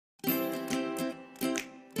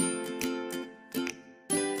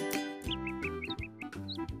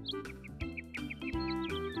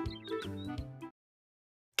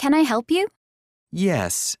Can I help you?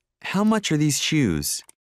 Yes. How much are these shoes?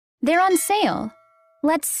 They're on sale.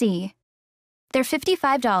 Let's see. They're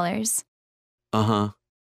 $55. Uh-huh.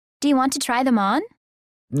 Do you want to try them on?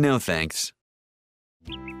 No, thanks.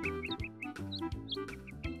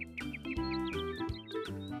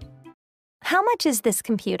 How much is this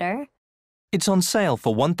computer? It's on sale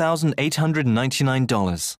for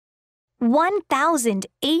 $1,899.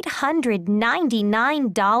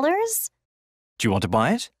 $1,899? Do you want to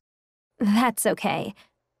buy it? That's okay.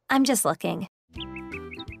 I'm just looking.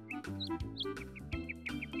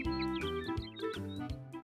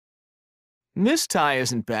 This tie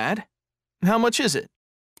isn't bad. How much is it?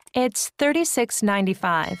 It's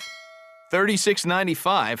 $36.95.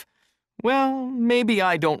 $36.95? Well, maybe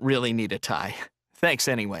I don't really need a tie. Thanks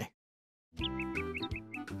anyway.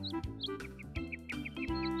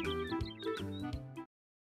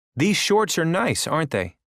 These shorts are nice, aren't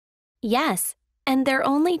they? Yes, and they're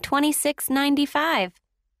only $26.95.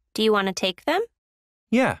 Do you want to take them?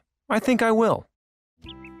 Yeah, I think I will.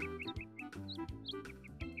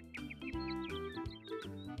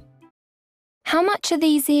 How much are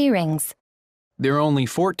these earrings? They're only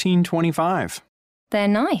 $14.25. They're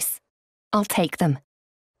nice. I'll take them.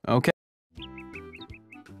 Okay.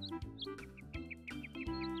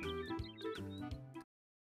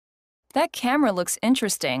 That camera looks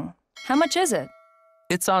interesting. How much is it?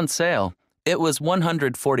 It's on sale. It was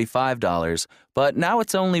 $145, but now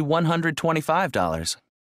it's only $125.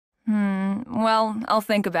 Well, I'll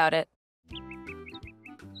think about it.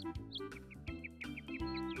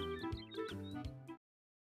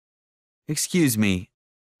 Excuse me.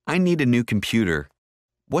 I need a new computer.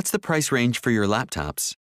 What's the price range for your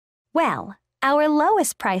laptops? Well, our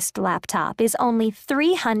lowest priced laptop is only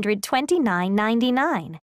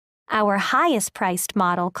 $329.99. Our highest priced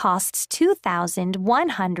model costs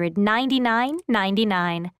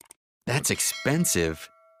 $2,199.99. That's expensive.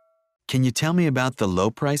 Can you tell me about the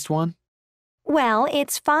low-priced one? Well,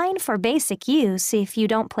 it's fine for basic use if you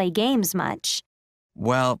don't play games much.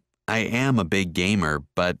 Well, I am a big gamer,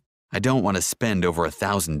 but I don't want to spend over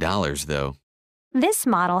 $1,000 though. This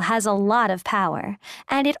model has a lot of power,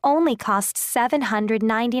 and it only costs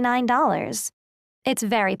 $799. It's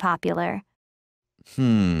very popular.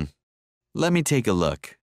 Let me take a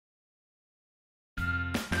look.